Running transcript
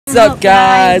What's up,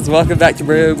 guys? Welcome back to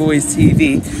Bro Boys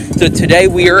TV. So today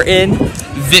we are in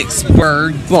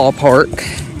Vicksburg Ballpark.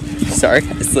 Sorry,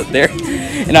 I slipped there.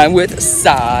 And I'm with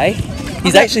Cy.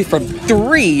 He's actually from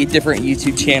 3 different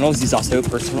YouTube channels. He's also a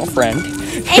personal friend.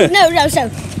 So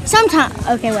sometimes.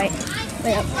 Okay, wait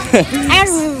up. I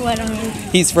don't remember what I'm doing.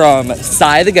 He's from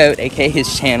Cy the Goat, aka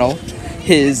his channel.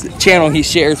 His channel he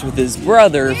shares with his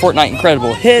brother, Fortnite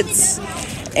Incredible Hits,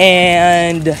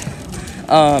 and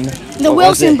the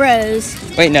Wilson Bros.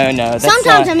 Wait, no.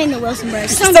 Sometimes I'm in the Wilson Bros.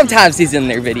 Sometimes he's in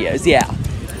their videos. Yeah,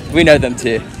 we know them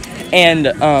too. And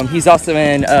he's also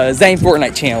in Zane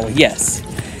Fortnite channel. Yes.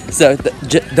 So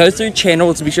those 3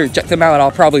 channels. Be sure to check them out.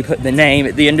 I'll probably put the name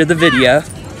at the end of the video.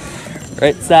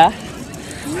 Right, Cy?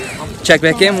 Check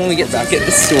back in when we get back at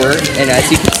the store. And as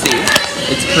you can see,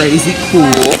 it's crazy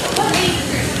cool.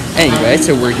 Anyway,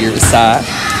 so we're here with Cy,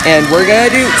 and we're gonna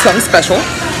do something special.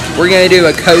 We're gonna do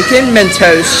a Coke and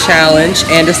Mentos challenge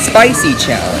and a spicy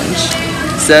challenge.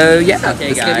 So yeah,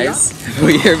 okay, guys,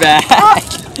 we are back.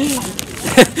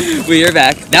 We are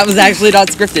back. That was actually not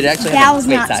scripted. Actually, that was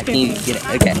not scripted. scripted. Can you get it?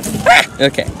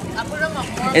 Okay. Okay.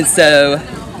 And so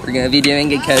we're gonna be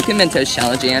doing a Coke and Mentos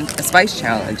challenge and a spice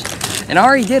challenge. And I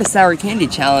already did a sour candy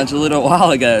challenge a little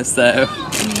while ago, so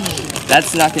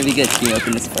that's not gonna be good. Can you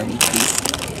open this for me, please?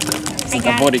 Since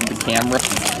I'm holding the camera.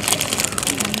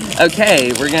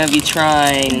 Okay, we're gonna be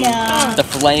trying the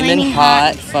Flamin'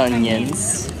 Hot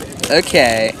Funyuns.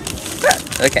 Okay.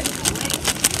 Okay.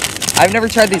 I've never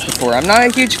tried these before. I'm not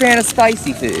a huge fan of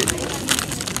spicy food.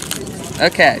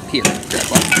 Okay, here, grab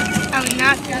one. I'm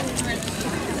not.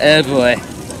 Oh boy.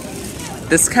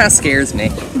 This kind of scares me.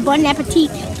 Bon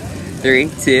appetit. 3,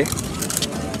 2.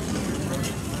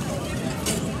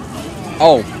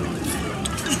 Oh.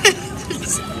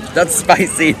 That's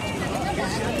spicy.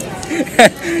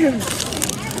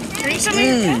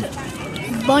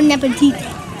 Bon appetit.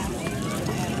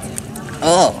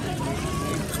 Oh.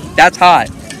 That's hot.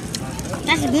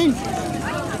 That's good.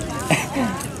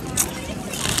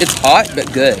 It's hot,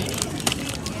 but good.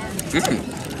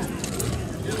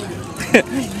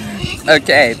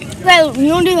 Okay. Well, you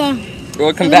don't do that.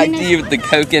 We'll come back to you with the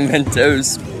Coke and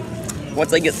Mentos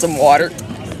once I get some water.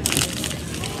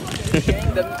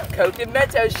 The Coke and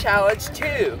Mentos challenge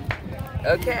too.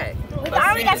 Okay. I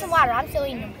already got some water. I'm still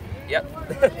eating them.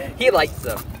 Yep. He likes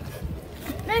them.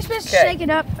 You're supposed to shake it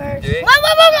up first. Do it?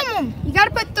 Whoa. You gotta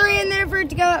put 3 in there for it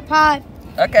to go up hot.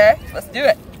 Okay, let's do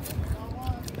it.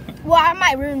 Well, I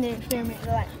might ruin the experiment.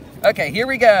 Okay, here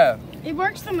we go. It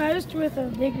works the most with a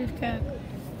bigger Coke.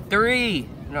 3.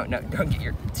 No, don't get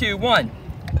your 2, 1.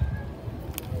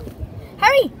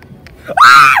 Hurry!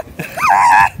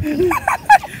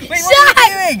 Wait, what are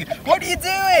you doing? What are you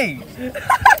doing?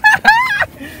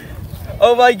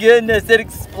 Oh my goodness, it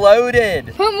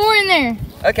exploded. Put more in there.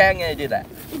 Okay, I'm gonna do that.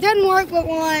 It doesn't work but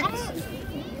once.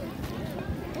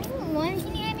 Can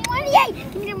you give me one? Yay!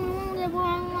 Give me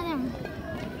one.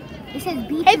 It says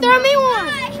beef. Hey, throw me one.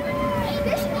 Hey,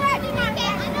 this is what I do not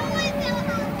get. I know what it's doing.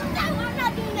 No, I'm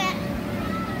not doing that.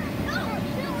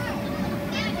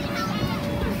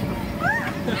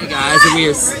 Hey guys, and we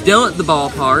are still at the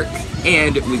ballpark,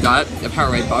 and we got a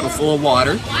Powerade bottle full of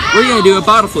water. We're gonna do a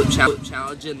bottle flip challenge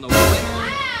in the winner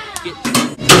get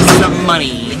some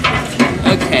money.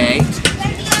 Okay.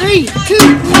 3, 2,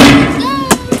 1, go!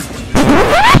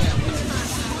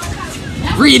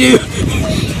 Redo.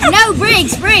 No,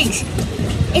 Briggs.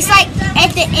 It's like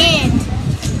at the end.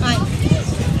 Like,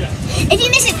 if you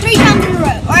miss it 3 times in a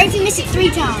row, or if you miss it 3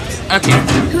 times. Okay.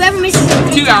 Whoever misses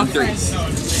it 3 2 out of times 3. first.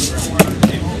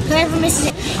 Whoever misses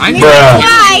it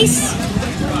twice.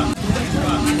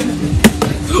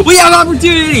 We have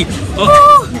opportunity.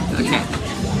 Oh. Okay.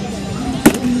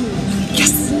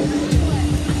 Yes.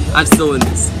 I'm still in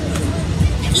this.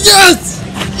 Yes.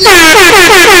 Guys,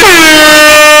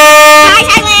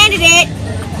 I landed it.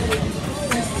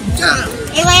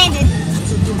 It landed.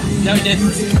 No, it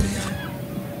didn't.